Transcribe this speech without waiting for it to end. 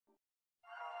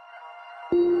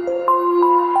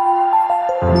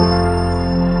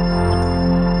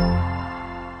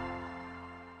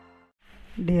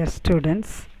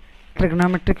Students,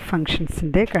 trigonometric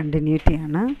ഫങ്ഷൻസിൻ്റെ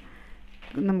കണ്ടിന്യൂറ്റിയാണ്.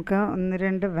 നമുക്ക് ഒന്ന്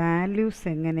രണ്ട് വാല്യൂസ്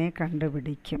എങ്ങനെ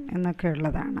കണ്ടുപിടിക്കും എന്നൊക്കെ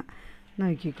ഉള്ളതാണ്.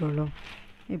 നോക്കിക്കോളൂ.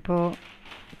 ഇപ്പോൾ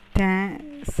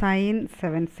സൈൻ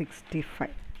 765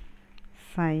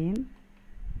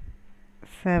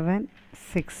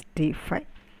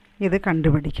 ഇത്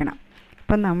കണ്ടുപിടിക്കണം.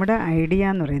 അപ്പം നമ്മുടെ ഐഡിയ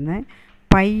എന്ന് പറയുന്നത്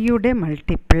പൈയുടെ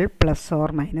multiple plus or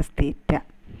minus theta,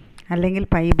 അല്ലെങ്കിൽ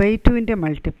π/2ൻ്റെ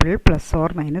multiple plus or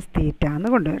minus theta എന്ന്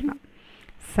കൊണ്ടുവരണം.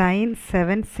 സൈൻ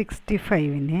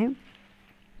 765നെ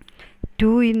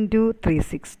 2 ×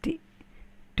 360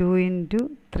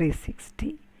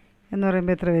 എന്ന്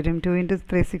പറയുമ്പോൾ എത്ര വരും? 2 ×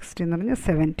 360 എന്ന് പറഞ്ഞാൽ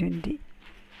 720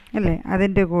 അല്ലേ?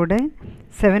 അതിൻ്റെ കൂടെ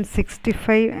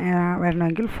 765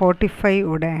 വരണമെങ്കിൽ 45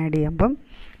 കൂടെ ആഡ് ചെയ്യുമ്പം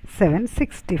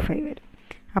 765 വരും.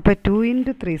 അപ്പോൾ 2 ×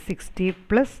 360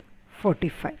 +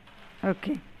 45.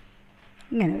 ഓക്കെ,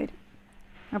 ഇങ്ങനെ വരും.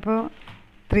 അപ്പോൾ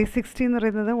 360 എന്ന്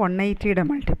പറയുന്നത് 180യുടെ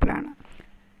മൾട്ടിപ്പിളാണ്.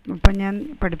 അപ്പം ഞാൻ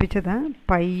പഠിപ്പിച്ചത്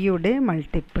പൈയുടെ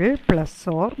multiple plus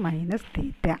or minus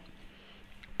theta.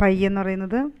 Pi എന്ന്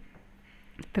പറയുന്നത്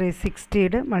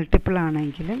 360യുടെ മൾട്ടിപ്പിൾ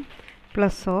ആണെങ്കിലും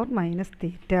പ്ലസ് ഓർ മൈനസ്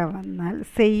തീറ്റ വന്നാൽ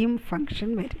സെയിം ഫങ്ഷൻ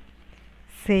വരും.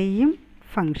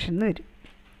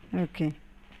 Okay,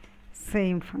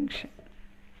 same function.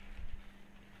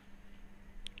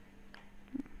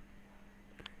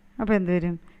 അപ്പോൾ എന്ത്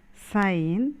വരും?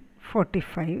 സൈൻ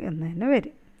 45 എന്ന് തന്നെ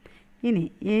വരും. ഇനി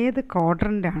ഏത്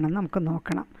ക്വാഡ്രൻ്റാണെന്ന് നമുക്ക്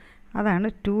നോക്കണം. അതാണ്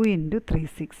 2 ×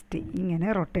 360. ഇങ്ങനെ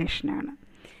റൊട്ടേഷനാണ്.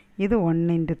 ഇത് 1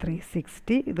 ×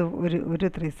 360, ഇത് ഒരു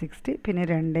 360, പിന്നെ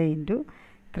 2 ×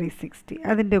 360.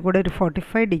 അതിൻ്റെ കൂടെ ഒരു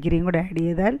 45 ഡിഗ്രിയും കൂടെ ആഡ്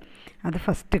ചെയ്താൽ അത്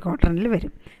ഫസ്റ്റ് ക്വാഡ്രൻറ്റിൽ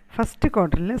വരും. ഫസ്റ്റ്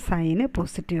ക്വാഡ്രൻറ്റിൽ സൈന്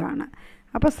പോസിറ്റീവ് ആണ്.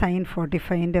 അപ്പോൾ സൈൻ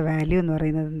 45ൻ്റെ വാല്യൂ എന്ന്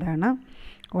പറയുന്നത് എന്താണ്?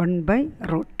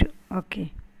 1/√2. ഓക്കെ,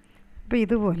 അപ്പോൾ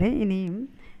ഇതുപോലെ ഇനിയും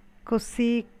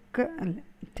കൊസീക്ക് അല്ല,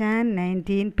 tan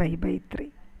 19π/3.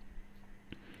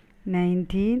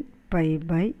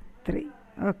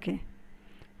 ഓക്കെ,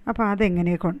 അപ്പോൾ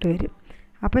അതെങ്ങനെ കൊണ്ടുവരും?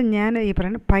 അപ്പം ഞാൻ ഈ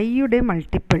പറയുന്ന പൈയുടെ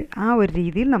മൾട്ടിപ്പിൾ ആ ഒരു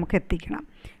രീതിയിൽ നമുക്ക് എത്തിക്കണം.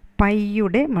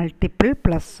 പൈയുടെ multiple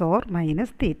plus or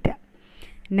minus theta.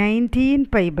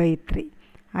 19π/3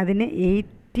 അതിന്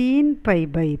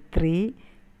 18π/3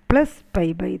 +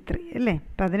 π/3 അല്ലേ?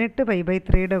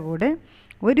 18π/3യുടെ കൂടെ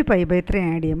ഒരു π/3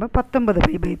 ആഡ് ചെയ്യുമ്പോൾ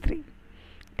 19π/3.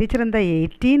 ടീച്ചർ എന്താ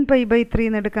 18π/3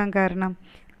 എന്ന് എടുക്കാൻ കാരണം?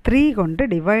 3 കൊണ്ട്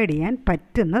ഡിവൈഡ് ചെയ്യാൻ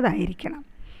പറ്റുന്നതായിരിക്കണം.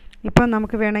 ഇപ്പോൾ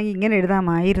നമുക്ക് വേണമെങ്കിൽ ഇങ്ങനെ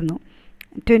എഴുതാമായിരുന്നു,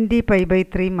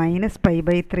 20π/3 -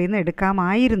 π/3 എന്ന്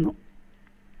എടുക്കാമായിരുന്നു.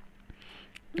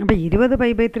 അപ്പോൾ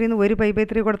 20π/3 എന്ന് ഒരു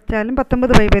π/3 കൊടുത്താലും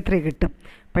 19π/3 കിട്ടും.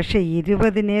 പക്ഷേ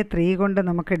 20നെ 3 കൊണ്ട്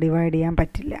നമുക്ക് ഡിവൈഡ് ചെയ്യാൻ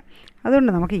പറ്റില്ല. അതുകൊണ്ട്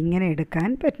നമുക്ക് ഇങ്ങനെ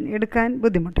എടുക്കാൻ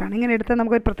ബുദ്ധിമുട്ടാണ്. ഇങ്ങനെ എടുത്താൽ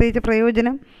നമുക്ക് പ്രത്യേകിച്ച്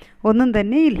പ്രയോജനം ഒന്നും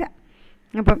തന്നെ ഇല്ല.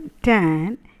 അപ്പം tan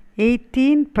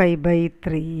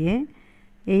 18π/3യെ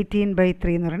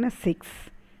 18/3 എന്ന് പറയുന്നത്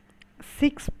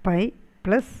 6π +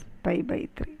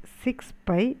 π/3 6π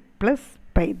 +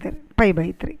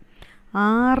 π/3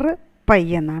 6π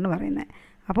എന്നാണ് പറയുന്നത്.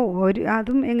 അപ്പോൾ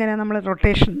അതും എങ്ങനെ നമ്മൾ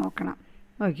റൊട്ടേഷൻ നോക്കണം.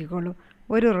 നോക്കിക്കോളൂ.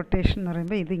 ഒരു റൊട്ടേഷൻ എന്ന്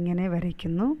പറയുമ്പോൾ ഇതിങ്ങനെ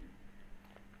വരയ്ക്കുന്നു,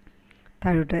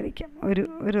 താഴോട്ട് വരയ്ക്കാം.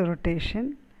 ഒരു റൊട്ടേഷൻ.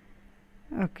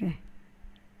 ഓക്കെ,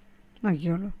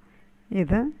 നോക്കിക്കോളൂ.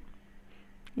 ഇത്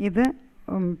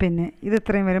പിന്നെ ഇത്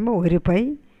ഇത്രയും വരുമ്പോൾ 1π,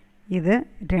 ഇത്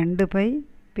 2π,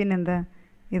 പിന്നെന്താ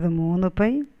ഇത് 3π,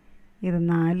 ഇത്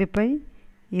 4π,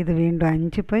 ഇത് വീണ്ടും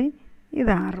 5π,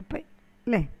 ഇത് 6π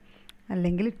അല്ലേ?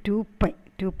 അല്ലെങ്കിൽ 2π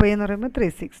എന്ന് പറയുമ്പോൾ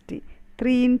 360.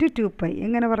 3 × 2π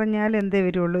എങ്ങനെ പറഞ്ഞാൽ എന്തേ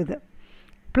വരുള്ളൂ? ഇത്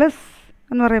പ്ലസ്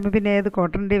എന്ന് പറയുമ്പോൾ പിന്നെ ഏത്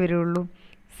ക്വാഡ്രൻ്റേ വരുള്ളൂ?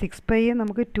 6π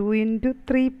നമുക്ക് 2 ×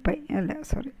 3π അല്ല,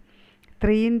 സോറി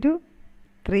 3 ×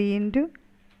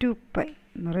 2π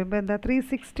എന്ന് പറയുമ്പോൾ എന്താ?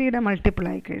 360യുടെ മൾട്ടിപ്പിൾ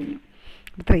ആയി കഴിഞ്ഞു.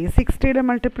 360യുടെ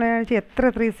മൾട്ടിപ്പിൾ ആയി എത്ര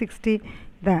 360?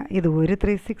 ഇതാ, ഇത് ഒരു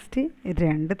 360,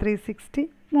 2 360,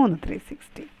 3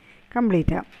 360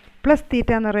 കംപ്ലീറ്റ് ആവും. പ്ലസ് തീറ്റ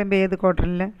എന്ന് പറയുമ്പോൾ ഏത്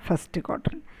ക്വാഡ്രൻ്റിൽ? First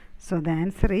quadrant. So the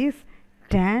answer is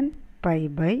tan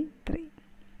π/3.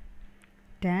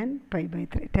 tan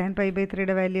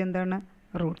π/3യുടെ value എന്താണ്?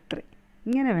 √3.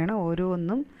 ഇങ്ങനെ വേണം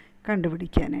ഓരോന്നും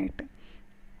കണ്ടുപിടിക്കാനായിട്ട്.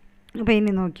 അപ്പോൾ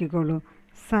ഇനി നോക്കിക്കോളൂ.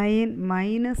 സൈൻ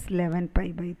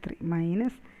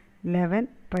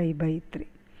 -11π/3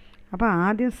 അപ്പോൾ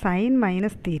ആദ്യം സൈൻ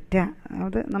മൈനസ് തീറ്റ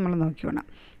അത് നമ്മൾ നോക്കിക്കോണം.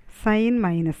 സൈൻ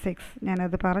 -x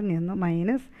ഞാനത് പറഞ്ഞു തന്നു,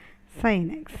 മൈനസ് സൈൻ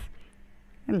x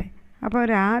അല്ലേ? അപ്പോൾ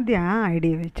ആദ്യം ആ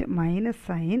ഐഡിയ വെച്ച്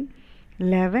 -sin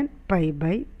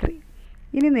 11π/3.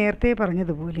 ഇനി നേരത്തെ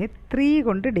പറഞ്ഞതുപോലെ 3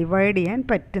 കൊണ്ട് ഡിവൈഡ് ചെയ്യാൻ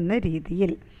പറ്റുന്ന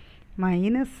രീതിയിൽ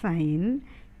 -sin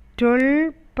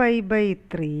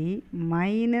 12π/3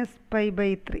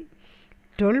 -π/3.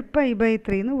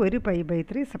 12π/3 എന്ന് ഒരു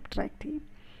π/3 സബ്ട്രാക്ട് ചെയ്യും.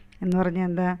 എന്ന് പറഞ്ഞാൽ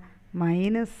എന്താ?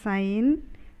 -sin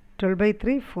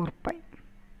 12/3 4π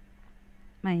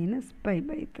minus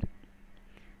π/3.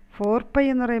 4π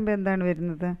എന്ന് പറയുമ്പോൾ എന്താണ്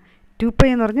വരുന്നത്? 2π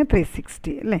എന്ന് പറഞ്ഞാൽ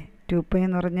 360 അല്ലേ? 2π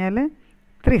എന്ന് പറഞ്ഞാൽ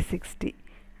 360.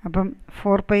 അപ്പം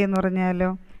 4π എന്ന് പറഞ്ഞാലോ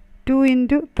 2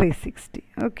 × 360.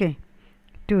 ഓക്കെ,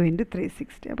 2 ×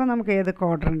 360. അപ്പം നമുക്ക് ഏത്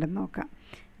ക്വാഡ്രൻ്റ് നോക്കാം.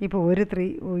 ഇപ്പോൾ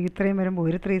ഇത്രയും വരുമ്പോൾ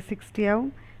ഒരു 360 ആവും,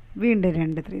 വീണ്ടും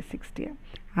 2 360 ആവും.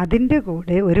 അതിൻ്റെ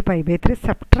കൂടെ ഒരു π/3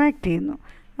 സബ്ട്രാക്ട് ചെയ്യുന്നു.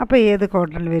 അപ്പോൾ ഏത്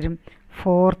ക്വാഡ്രൻ്റിൽ വരും?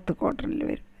 4th ക്വാഡ്രൻ്റിൽ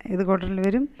വരും. ഏത് ക്വാഡ്രൻ്റിൽ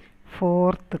വരും?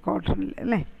 4th ക്വാഡ്രൻ്റിൽ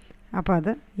അല്ലേ? അപ്പോൾ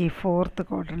അത് ഈ 4th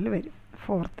ക്വാഡ്രൻ്റിൽ വരും.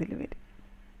 4th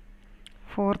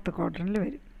ക്വാഡ്രൻ്റിൽ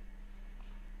വരും.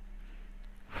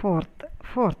 4th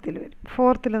വരും.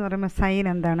 4th എന്ന് പറയുമ്പോൾ സൈൻ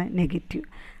എന്താണ്? നെഗറ്റീവ്.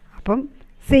 അപ്പം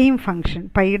same function,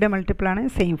 പൈയുടെ മൾട്ടിപ്പിളാണ്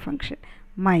same function,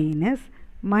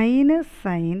 minus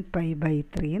sign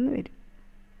π/3 എന്ന് വരും.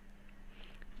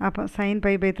 അപ്പോൾ സൈൻ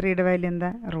π/3യുടെ വാല്യൂ എന്താ?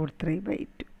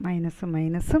 √3/2.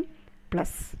 മൈനസും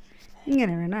പ്ലസ്.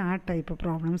 ഇങ്ങനെ വേണം ആ ടൈപ്പ്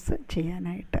പ്രോബ്ലംസ്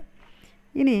ചെയ്യാനായിട്ട്.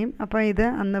 ഇനിയും അപ്പോൾ ഇത്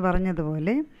അന്ന്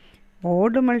പറഞ്ഞതുപോലെ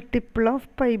ഓഡ് മൾട്ടിപ്പിൾ ഓഫ്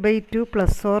π/2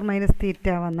 +or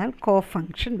 - വന്നാൽ കോ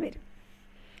ഫങ്ഷൻ വരും.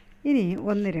 ഇനി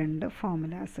 1-2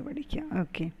 ഫോമുലാസ് പഠിക്കാം.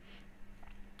 ഓക്കെ,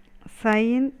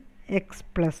 sin x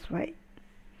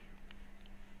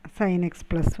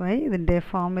 + y ഇതിൻ്റെ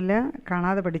ഫോമുല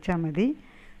കാണാതെ പഠിച്ചാൽ മതി.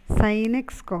 sin x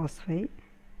cos y,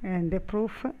 അതിൻ്റെ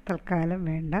പ്രൂഫ് തൽക്കാലം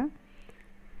വേണ്ട.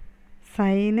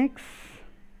 sin x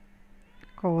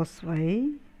cos y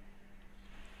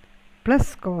plus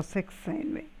cos x sin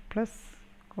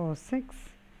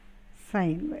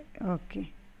y okay,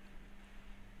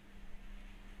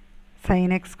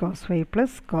 sin x cos y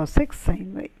plus cos x sin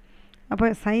y. അപ്പോൾ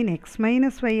sin x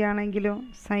 - y ആണെങ്കിലോ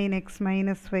sin x -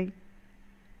 y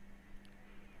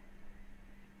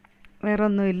വേറെ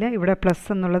ഒന്നുമില്ല, ഇവിടെ പ്ലസ്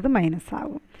എന്നുള്ളത് minus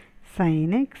ആകും.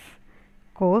 sin x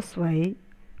cos y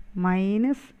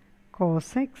minus cos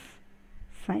x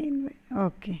sin y.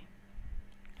 Okay,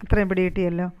 അത്രയും പിടി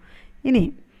കിട്ടിയല്ലോ. ഇനി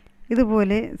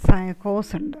ഇതുപോലെ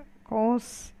കോസ് ഉണ്ട്, cos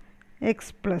x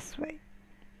 + y.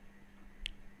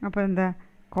 അപ്പോൾ എന്താ?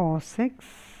 cos x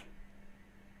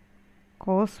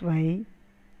cos y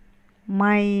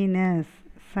minus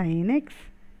sin x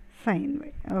sin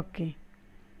y. Okay,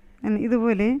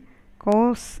 ഇതുപോലെ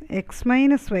cos x -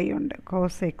 y ഉണ്ട്,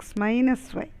 cos x -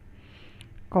 y.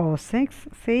 cos x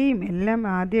same, എല്ലാം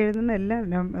ആദ്യം എഴുതുന്ന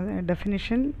എല്ലാം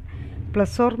ഡെഫിനിഷൻ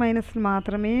 +or -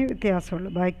 മാത്രമേ വ്യത്യാസമുള്ളൂ,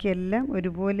 ബാക്കിയെല്ലാം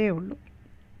ഒരുപോലെ ഉള്ളൂ.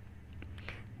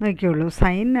 നോക്കിയുള്ളൂ,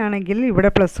 സൈൻ ആണെങ്കിൽ ഇവിടെ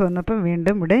പ്ലസ് വന്നപ്പം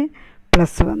വീണ്ടും ഇവിടെ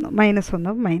പ്ലസ് വന്നു, മൈനസ്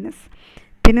വന്നപ്പോൾ മൈനസ്.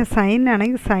 പിന്നെ സൈൻ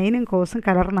ആണെങ്കിൽ സൈനും കോസും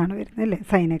കലർന്നാണ് വരുന്നത് അല്ലേ?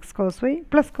 sin x cos y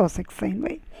 + cos x sin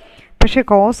y. പക്ഷേ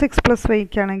cos x +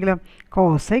 yക്കാണെങ്കിലും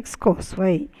cos x cos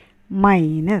y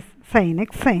minus sin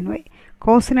x sin y.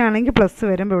 കോസിനാണെങ്കിൽ plus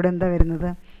വരുമ്പോൾ ഇവിടെ എന്താ വരുന്നത്?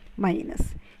 മൈനസ്.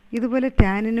 ഇതുപോലെ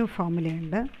ടാനിനും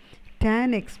ഫോമുലയുണ്ട്, tan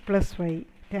x + y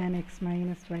tan x -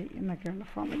 y എന്നൊക്കെയുള്ള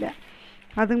ഫോമുല.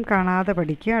 അതും കാണാതെ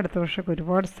പഠിക്കുക, അടുത്ത വർഷമൊക്കെ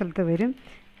ഒരുപാട് സ്ഥലത്ത് വരും.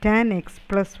 tan x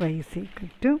 + y =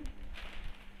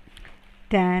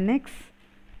 tan x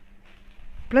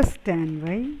 + tan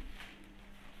y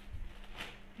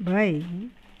 /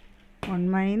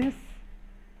 1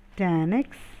 - tan x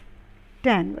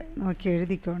tan y. നോക്കി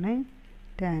എഴുതിക്കോണേ,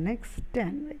 tan x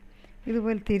tan y.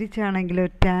 ഇതുപോലെ തിരിച്ചാണെങ്കിലോ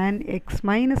tan x -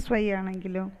 y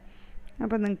ആണെങ്കിലോ,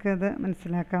 അപ്പോൾ നിങ്ങൾക്കത്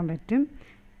മനസ്സിലാക്കാൻ പറ്റും.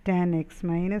 tan x -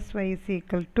 y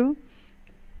 =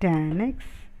 tan x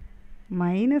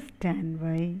 - tan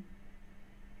y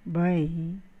 /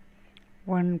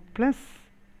 1 +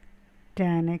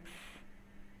 tan x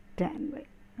tan y.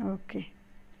 Okay,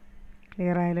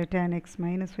 clear ആയല്ലോ? tan x -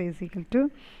 y =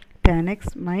 tan x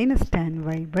 - tan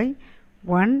y /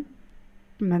 1.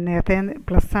 നേരത്തെ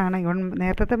plus ആണെങ്കിൽ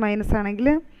നേരത്തെ മൈനസ് ആണെങ്കിൽ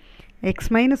x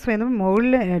 - y എന്ന്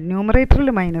മുകളിൽ ന്യൂമറേറ്ററിൽ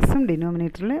മൈനസും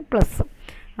ഡിനോമിനേറ്ററിൽ പ്ലസ്സും.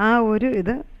 ആ ഒരു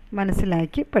ഇത്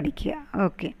മനസ്സിലാക്കി പഠിക്കുക.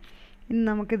 ഓക്കെ, ഇനി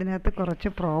നമുക്കിതിനകത്ത് കുറച്ച്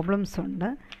പ്രോബ്ലംസ് ഉണ്ട്.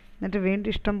 എന്നിട്ട് വീണ്ടും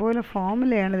ഇഷ്ടംപോലെ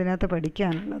ഫോമുലയാണ് ഇതിനകത്ത്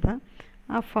പഠിക്കാനുള്ളത്.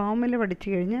 ആ ഫോമുല പഠിച്ചു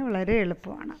കഴിഞ്ഞാൽ വളരെ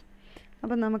എളുപ്പമാണ്.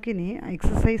 അപ്പം നമുക്കിനി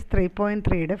exercise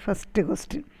 3.3യുടെ first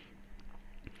question.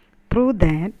 Prove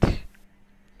that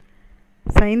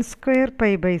sin²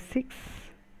 π/6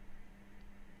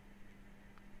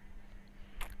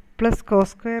 plus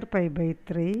cos²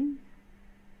 π/3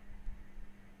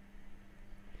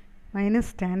 minus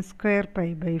tan²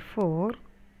 π/4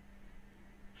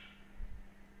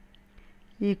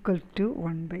 equal to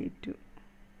 1/2.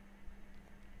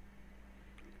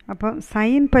 അപ്പം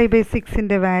sin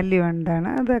π/6ൻ്റെ വാല്യൂ എന്താണ്?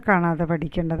 അത് കാണാതെ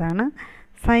പഠിക്കേണ്ടതാണ്.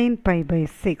 sin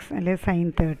π/6 അല്ലെ sin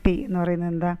 30 എന്ന്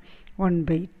പറയുന്നത് എന്താ?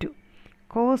 1/2.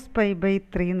 cos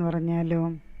π/3 എന്ന് പറഞ്ഞാലോ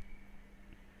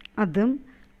അതും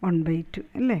 1/2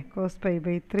 അല്ലേ? cos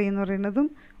π/3 എന്ന് പറയുന്നതും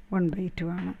 1/2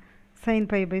 ആണ്. സൈൻ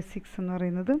പൈ ബൈ 6 എന്ന്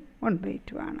പറയുന്നത്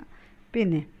 1/2 ആണ്.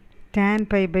 പിന്നെ tan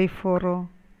pi by 4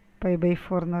 pi by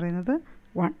 4 എന്ന് പറയുന്നത്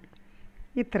 1.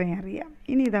 ഇത്രയും അറിയാം.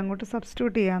 ഇനി ഇതങ്ങോട്ട്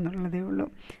സബ്സ്റ്റിറ്റ്യൂട്ട് ചെയ്യാന്നുള്ളതേ ഉള്ളൂ.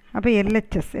 അപ്പോൾ എൽ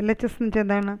എച്ച് എസ് എന്ന് വെച്ചാൽ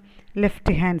എന്താണ്?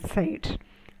 Left hand side.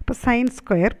 അപ്പോൾ സൈൻ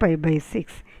സ്ക്വയർ പൈ ബൈ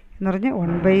 6 എന്ന് പറഞ്ഞാൽ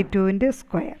 1/2ൻ്റെ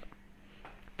സ്ക്വയർ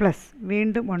പ്ലസ്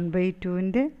വീണ്ടും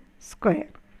 1/2ൻ്റെ സ്ക്വയർ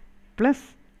പ്ലസ്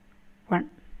 1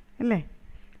 അല്ലേ?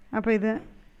 അപ്പോൾ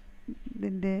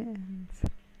ഇതിൻ്റെ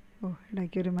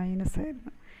ഇടയ്ക്കൊരു മൈനസ്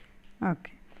ആയിരുന്നു.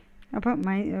 ഓക്കെ, അപ്പോൾ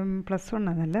 +1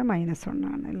 അതല്ല -1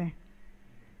 ആണ് അല്ലേ?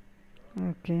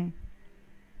 ഓക്കെ,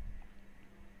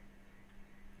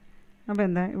 അപ്പോൾ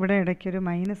എന്താ ഇവിടെ ഇടയ്ക്കൊരു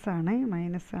മൈനസാണ്,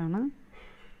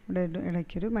 ഇവിടെ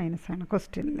ഇടയ്ക്കൊരു മൈനസാണ്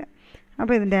ക്വസ്റ്റ്യനിൽ.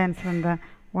 അപ്പോൾ ഇതിൻ്റെ ആൻസർ എന്താ?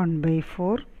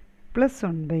 1/4 +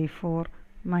 1/4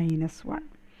 -1.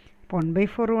 അപ്പോൾ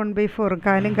 1/4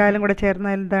 1/4 കാലും കൂടെ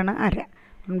ചേർന്നാൽ എന്താണ്? അര.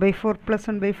 1/4 +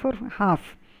 1/4 ഹാഫ്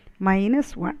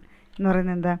 -1 എന്ന്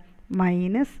പറയുന്നത് എന്താ?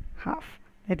 -1/2.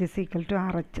 That is equal to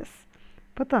RHS.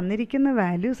 അപ്പോൾ തന്നിരിക്കുന്ന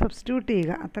വാല്യൂ സബ്സ്റ്റിറ്റ്യൂട്ട്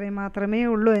ചെയ്യുക, അത്രയും മാത്രമേ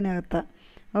ഉള്ളൂ അതിനകത്ത്.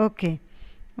 ഓക്കെ,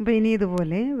 അപ്പോൾ ഇനി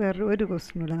ഇതുപോലെ വേറൊരു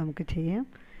ക്വസ്റ്റ്യൻ കൂടെ നമുക്ക് ചെയ്യാം.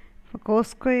 cos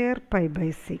square pi by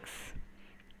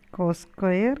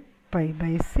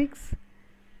 6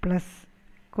 plus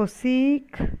cosec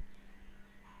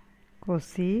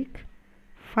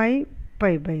 5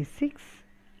 pi by 6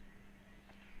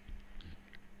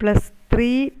 plus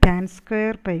 3 tan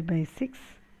square pi by 6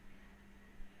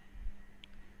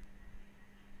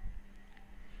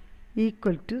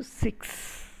 equal to 6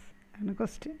 ആണ്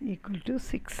ക്വസ്റ്റ്യൻ. Equal to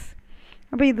 6.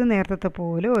 അപ്പോൾ ഇത് നേരത്തെ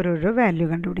പോലെ ഓരോരോ വാല്യൂ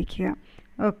കണ്ടുപിടിക്കുക.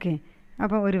 ഓക്കെ,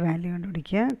 അപ്പോൾ ഒരു വാല്യൂ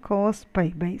കണ്ടുപിടിക്കുക. cos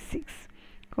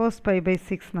pi by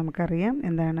 6 നമുക്കറിയാം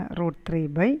എന്താണ്?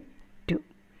 √3/2.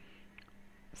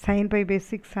 sin pi by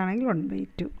 6 ആണെങ്കിൽ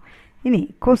 1/2. ഇനി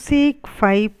cosec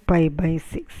 5 pi by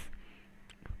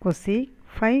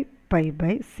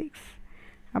 6.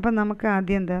 അപ്പം നമുക്ക്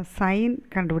ആദ്യം എന്താ? സൈൻ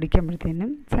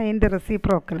കണ്ടുപിടിക്കുമ്പോഴത്തേനും സൈൻ്റെ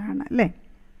റെസിപ്രോക്കലാണ് അല്ലേ?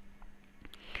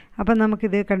 അപ്പം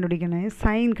നമുക്കിത് കണ്ടുപിടിക്കണമെങ്കിൽ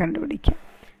സൈൻ കണ്ടുപിടിക്കാം.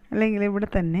 അല്ലെങ്കിൽ ഇവിടെ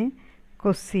തന്നെ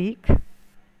cosec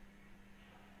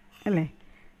അല്ലേ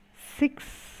 6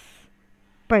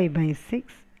 pi by 6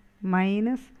 -pi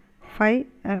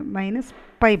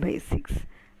by 6.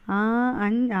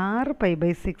 6 pi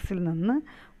by 6ൽ നിന്ന്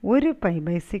 1 pi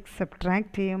by 6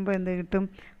 സബ്ട്രാക്ട് ചെയ്യുമ്പോൾ എന്ത് കിട്ടും?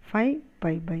 5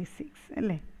 pi by 6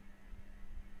 അല്ലേ?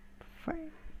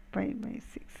 5 pi by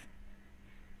 6.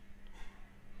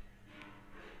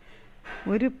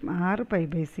 6 pi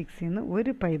by 6ൽ നിന്ന്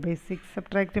 1 pi by 6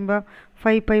 സബ്ട്രാക്ട് ചെയ്യുമ്പോൾ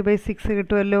 5 pi by 6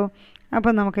 കിട്ടുമല്ലോ.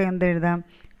 അപ്പോൾ നമുക്ക് എന്തെഴുതാം?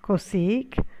 cosec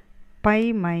pi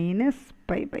 -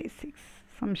 pi by 6.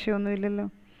 സംശയമൊന്നുമില്ലല്ലോ.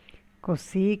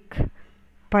 cosec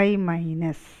pi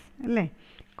minus അല്ലേ?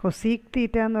 cosec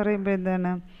തീറ്റ എന്ന് പറയുമ്പോൾ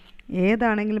എന്താണ്?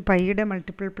 ഏതാണെങ്കിലും പൈയുടെ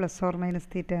മൾട്ടിപ്പിൾ +or-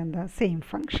 തീറ്റ എന്താ? Same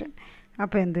function.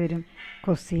 അപ്പോൾ എന്ത് വരും?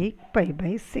 cosec pi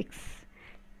by 6.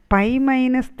 Pi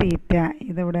minus theta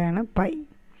ഇതിവിടെയാണ് pi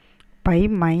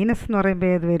minus എന്ന് പറയുമ്പോൾ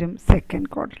ഏത് വരും? സെക്കൻഡ്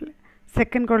ക്വാർട്ടറിൽ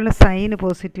സൈന്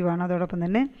പോസിറ്റീവാണ്, അതോടൊപ്പം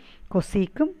തന്നെ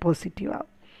കൊസീക്കും പോസിറ്റീവ് ആവും.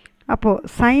 അപ്പോൾ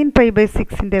സൈൻ pi by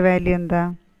 6ൻ്റെ വാല്യൂ എന്താ?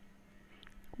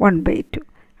 1/2.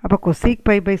 അപ്പോൾ cosec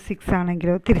pi by 6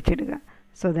 ആണെങ്കിലോ തിരിച്ചിടുക.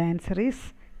 സോ ദ ആൻസർ ഈസ്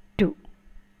 2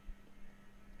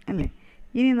 അല്ലേ?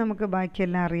 ഇനി നമുക്ക്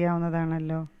ബാക്കിയെല്ലാം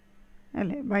അറിയാവുന്നതാണല്ലോ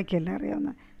അല്ലേ? ബാക്കിയെല്ലാം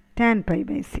അറിയാവുന്ന tan pi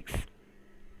by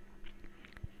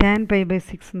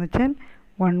 6 എന്ന് വെച്ചാൽ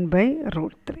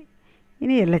 1/√3.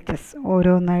 ഇനി LHS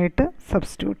ഓരോന്നായിട്ട്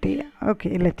സബ്സ്റ്റിറ്റ്യൂട്ട് ചെയ്യുക. ഓക്കെ,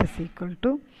 LHS ഈക്വൽ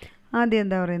ടു ആദ്യം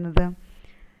എന്താ പറയുന്നത്?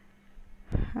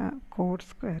 കോഡ്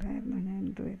സ്ക്വയർ ആയിരുന്നു ഞാൻ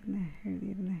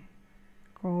എഴുതിയിരുന്നത്.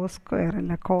 കോസ് സ്ക്വയർ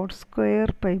അല്ല, കോഡ് സ്ക്വയർ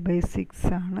pi by 6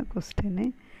 ആണ് question.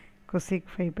 cosec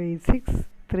 5 by 6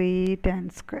 3 tan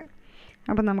square.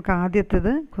 അപ്പോൾ നമുക്ക്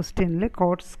ആദ്യത്തേത് ക്വസ്റ്റ്യനിൽ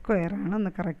കോഡ് സ്ക്വയർ ആണ്,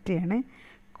 ഒന്ന് കറക്റ്റ് ചെയ്യണേ.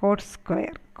 കോഡ്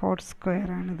സ്ക്വയർ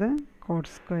ആണിത്. Code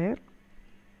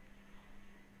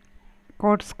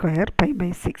square pi by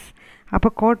 6.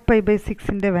 അപ്പോൾ കോഡ് pi by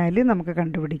 6ൻ്റെ വാല്യൂ നമുക്ക്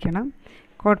കണ്ടുപിടിക്കണം.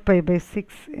 കോഡ് pi by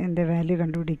 6ൻ്റെ വാല്യൂ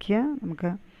കണ്ടുപിടിക്കുക. നമുക്ക്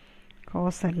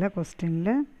കോസ് അല്ല ക്വസ്റ്റ്യനിൽ,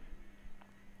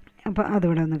 അപ്പോൾ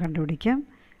അതിവിടെ ഒന്ന് കണ്ടുപിടിക്കാം.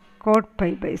 കോഡ്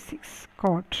pi by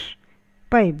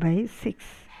 6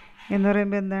 എന്ന്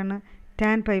പറയുമ്പോൾ എന്താണ്?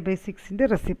 tan pi by 6ൻ്റെ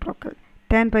reciprocal.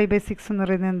 tan pi by 6 എന്ന്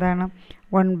പറയുന്നത് എന്താണ്?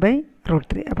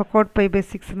 1/√3. അപ്പോൾ കോഡ് pi by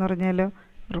 6 എന്ന് പറഞ്ഞാലോ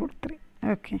 √3.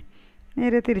 ഓക്കെ,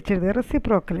 നേരെ തിരിച്ചെഴുതുക,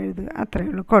 റെസിപ്രോക്കൽ എഴുതുക, അത്രയേ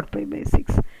ഉള്ളൂ. Code pi by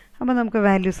 6. അപ്പോൾ നമുക്ക്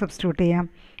വാല്യൂ സബ്സ്റ്റിറ്റ്യൂട്ട് ചെയ്യാം.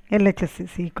 LHS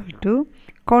is equal to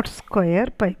code square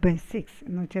pi by 6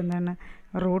 എന്ന് വെച്ചാൽ എന്താണ്?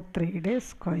 √3യുടെ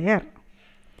square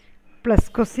plus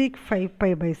cosec 5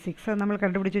 pi by 6. അത് നമ്മൾ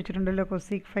കണ്ടുപിടിച്ച് വെച്ചിട്ടുണ്ടല്ലോ.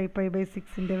 cosec 5 pi by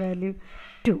 6ൻ്റെ value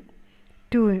 2.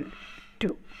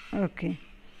 Okay,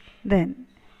 then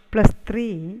plus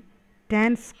 3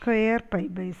 tan square pi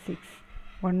by 6.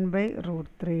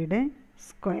 1/√3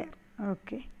 square.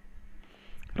 Okay,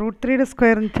 √3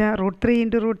 square എന്ന് വെച്ചാൽ √3 ×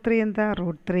 √3 എന്താ?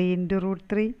 √3 ×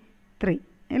 √3 3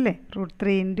 അല്ലേ?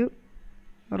 √3 ×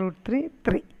 √3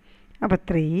 3. അപ്പോൾ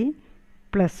 3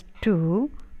 + 2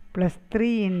 +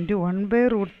 3 ×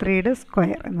 1/√3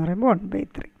 സ്ക്വയർ എന്ന് പറയുമ്പോൾ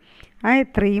 1/3. ആ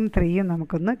 3യും 3യും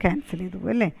നമുക്കൊന്ന് ക്യാൻസൽ ചെയ്തു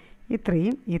പോകും അല്ലേ? ഈ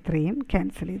 3യും ഈ 3യും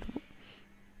ക്യാൻസൽ ചെയ്തു പോകും.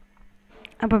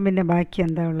 അപ്പം പിന്നെ ബാക്കി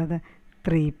എന്താ ഉള്ളത്?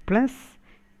 3 +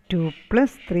 2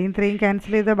 + 3യും 3യും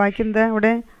ക്യാൻസൽ ചെയ്താൽ ബാക്കി എന്താ?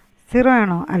 ഇവിടെ 0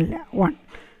 ആണോ? അല്ല, 1.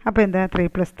 അപ്പോൾ എന്താ? 3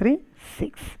 + 3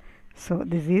 6. So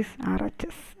this is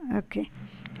RHS. Okay,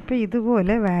 അപ്പോൾ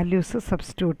ഇതുപോലെ വാല്യൂസ്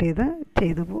സബ്സ്റ്റിറ്റ്യൂട്ട്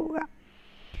ചെയ്ത് പോവുക.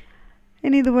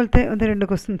 ഇനി ഇതുപോലത്തെ 1-2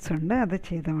 ക്വസ്റ്റ്യൻസ് ഉണ്ട്, അത്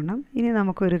ചെയ്തോണം. ഇനി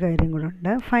നമുക്കൊരു കാര്യം കൂടെ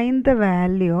ഉണ്ട്. Find the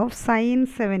value of sin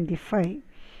 75.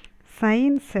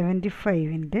 sin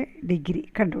 75ൻ്റെ degree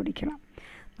കണ്ടുപിടിക്കണം.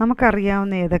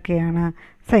 നമുക്കറിയാവുന്ന ഏതൊക്കെയാണ്?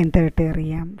 sin 30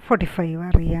 അറിയാം, 45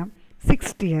 അറിയാം,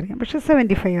 60 അറിയാം, പക്ഷേ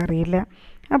 75 അറിയില്ല.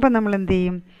 അപ്പം നമ്മൾ എന്ത്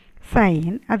ചെയ്യും?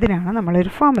 സൈൻ, അതിനാണ്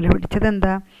നമ്മളൊരു ഫോർമുല പഠിച്ചത്.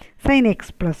 എന്താ? sin x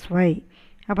 + y.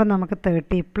 അപ്പം നമുക്ക്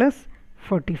 30 +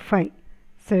 45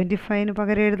 75ന്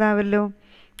പകരം എഴുതാമല്ലോ.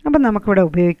 അപ്പം നമുക്കിവിടെ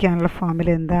ഉപയോഗിക്കാനുള്ള ഫോർമുല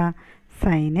എന്താ?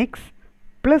 sin x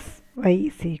 + y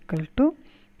 =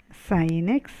 sin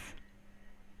x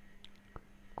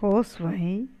cos y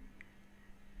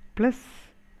 +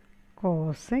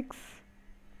 cos x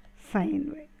sin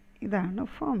y. ഇതാണ്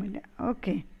ഫോർമുല.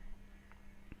 ഓക്കെ,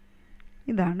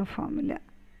 ഇതാണ് ഫോർമുല.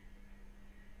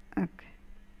 ഓക്കെ,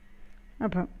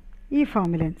 അപ്പം ഈ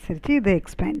ഫോർമുല അനുസരിച്ച് ഇത്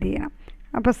എക്സ്പാൻഡ് ചെയ്യണം.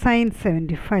 അപ്പോൾ sin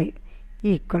 75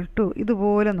 =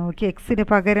 ഇതുപോലെ നോക്കി എക്സിന്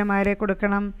പകരം ആരെ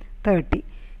കൊടുക്കണം? 30.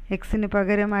 എക്സിന്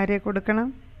പകരം ആരെ കൊടുക്കണം?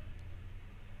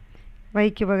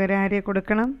 വൈക്ക് പകരം ആരെ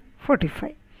കൊടുക്കണം?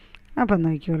 45. അപ്പം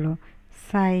നോക്കിയുള്ളൂ,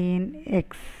 sin x,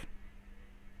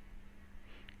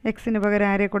 എക്സിന് പകരം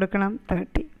ആരെ കൊടുക്കണം?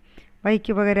 30.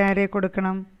 വൈക്ക് പകരം ആരെ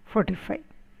കൊടുക്കണം? 45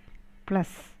 +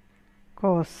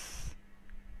 cos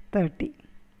 30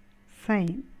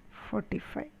 sin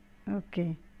 45. ഓക്കെ,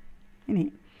 ഇനി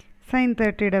sin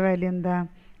 30യുടെ വാല്യൂ എന്താ?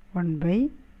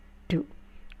 1/2.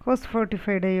 cos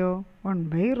 45യുടെയോ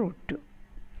 1/√2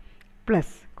 +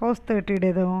 cos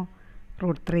 30യുടേതോ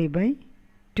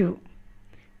 √3/2.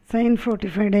 sin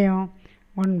 45യുടെയോ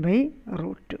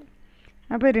 1/√2.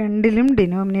 അപ്പോൾ രണ്ടിലും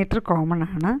ഡിനോമിനേറ്റർ കോമൺ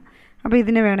ആണ്. അപ്പോൾ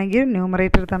ഇതിന് വേണമെങ്കിൽ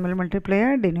ന്യൂമറേറ്റർ തമ്മിൽ മൾട്ടിപ്ലൈ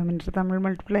ചെയ്യുക, ഡിനോമിനേറ്റർ തമ്മിൽ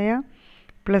മൾട്ടിപ്ലൈ ചെയ്യുക,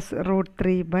 +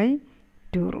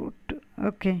 √3/2√2.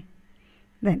 ഓക്കെ,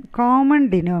 ദെൻ കോമൺ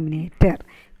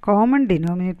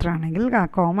ഡിനോമിനേറ്റർ ആണെങ്കിൽ ആ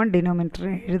കോമൺ ഡിനോമിനേറ്റർ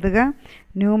എഴുതുക,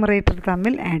 ന്യൂമറേറ്റർ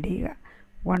തമ്മിൽ ആഡ് ചെയ്യുക,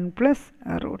 1 +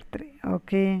 √3.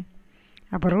 ഓക്കെ,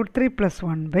 അപ്പോൾ √3 +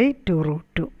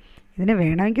 1/2√2. ഇതിന്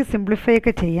വേണമെങ്കിൽ സിംപ്ലിഫൈ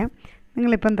ഒക്കെ ചെയ്യാം.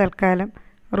 നിങ്ങളിപ്പം തൽക്കാലം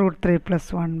 √3 +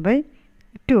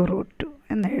 1/2√2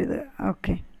 എന്ന് എഴുതുക.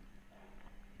 ഓക്കെ,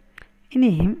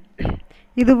 ഇനിയും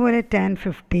ഇതുപോലെ tan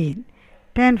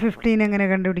 15 എങ്ങനെ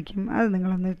കണ്ടുപിടിക്കും? അത്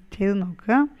നിങ്ങളൊന്ന് ചെയ്ത്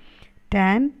നോക്കുക.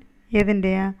 tan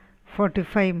ഏതിൻ്റെയാ?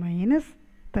 45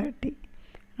 - 30.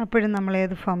 അപ്പോഴും നമ്മൾ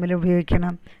ഏത് ഫോർമുല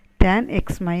ഉപയോഗിക്കണം? tan x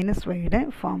 - y യുടെ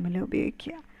ഫോർമുല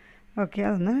ഉപയോഗിക്കുക. ഓക്കെ,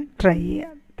 അതൊന്ന് ട്രൈ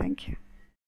ചെയ്യുക. Thank you.